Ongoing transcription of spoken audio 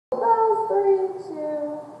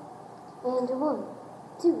into 1,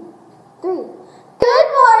 2, 3. Good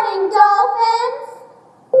morning, dolphins!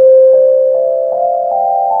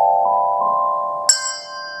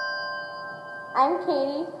 I'm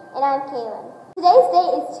Katie. And I'm Kaylin. Today's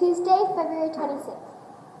date is Tuesday, February 26th.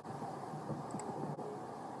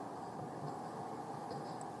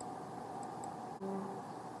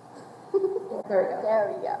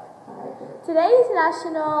 There we go. Today is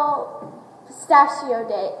National Pistachio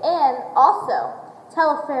Day and also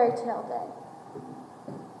Tell a Fairy Tale Day.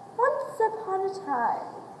 Once upon a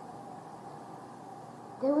time,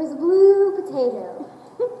 there was a blue potato.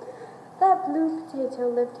 That blue potato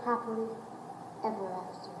lived happily ever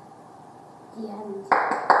after. The end.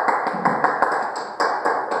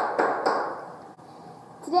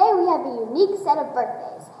 Today we have a unique set of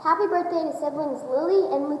birthdays. Happy birthday to siblings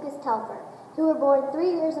Lily and Lucas Telfer, who were born 3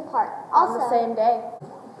 years apart. Also, on the same day.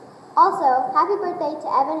 Also, happy birthday to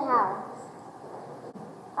Evan Howe.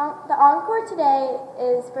 The encore today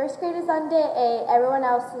is first grade is on day A, everyone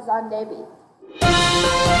else is on day B.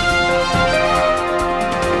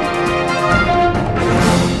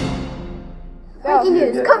 Breaking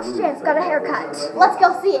news, Coach Chance got a haircut. Let's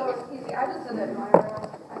go see it.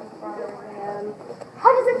 How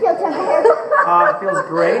does it feel to have a haircut? It feels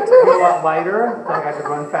great. I feel a lot lighter. I got to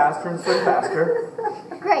run faster and swim faster.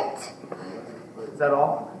 Great. Is that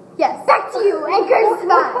all? Yes. Back to you, Anchor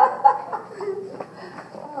Spot.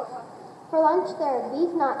 For lunch, there are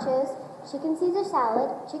beef nachos, chicken Caesar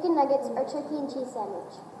salad, chicken nuggets, or turkey and cheese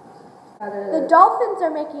sandwich. The Dolphins are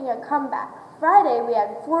making a comeback. Friday, we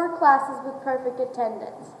had 4 classes with perfect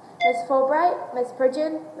attendance. Miss Fulbright, Miss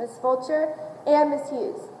Pridgeon, Miss Fulcher, and Miss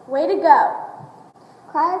Hughes. Way to go!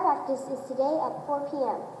 Choir practice is today at 4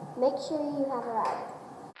 p.m. Make sure you have arrived.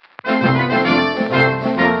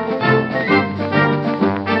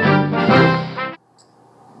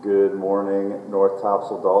 Good morning, North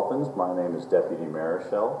Topsail Dolphins. My name is Deputy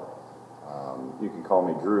Marichal. You can call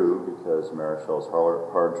me Drew because Marichal is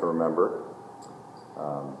hard to remember.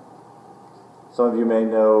 Some of you may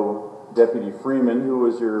know Deputy Freeman, who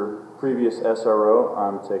was your previous SRO.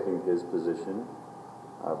 I'm taking his position.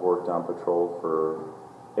 I've worked on patrol for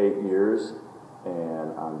 8 years,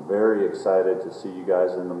 and I'm very excited to see you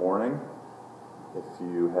guys in the morning. If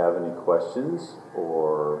you have any questions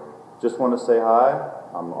or just want to say hi,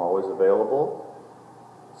 I'm always available.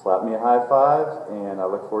 Slap me a high five, and I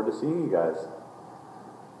look forward to seeing you guys.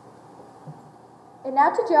 And now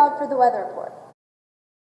to Gerald for the weather report.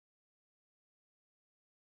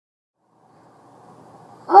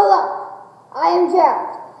 Hello, I am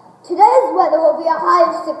Gerald. Today's weather will be a high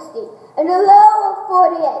of 60 and a low of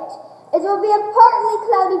 48. It will be a partly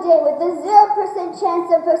cloudy day with a 0% chance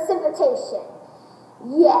of precipitation.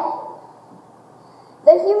 Yay!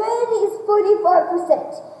 The humidity is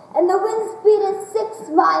 44% and the wind speed is 6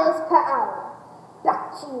 miles per hour.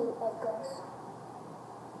 Back to you, Edgars.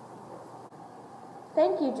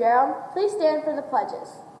 Thank you, Gerald. Please stand for the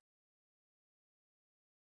pledges.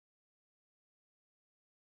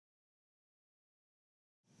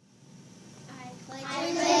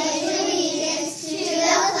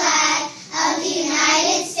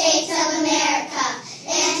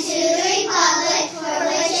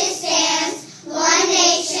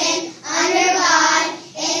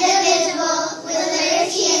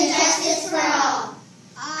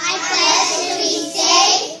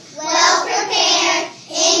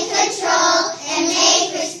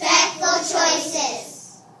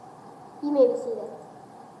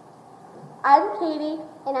 I'm Katie.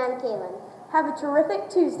 And I'm Kaylin. Have a terrific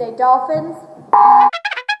Tuesday, Dolphins.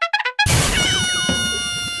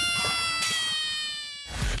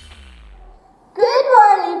 Good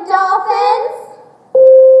morning, Dolphins.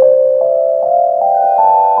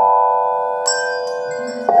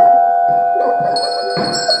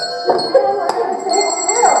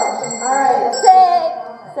 All right,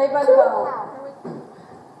 say by the bell.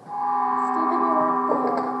 Steven, you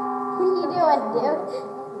weren't there. What are you doing,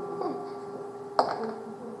 dude?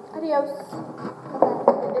 Adios.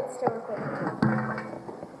 It's still recording.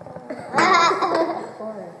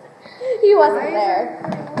 He wasn't there.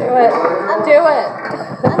 Do it. Do it.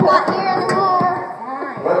 I'm not here anymore.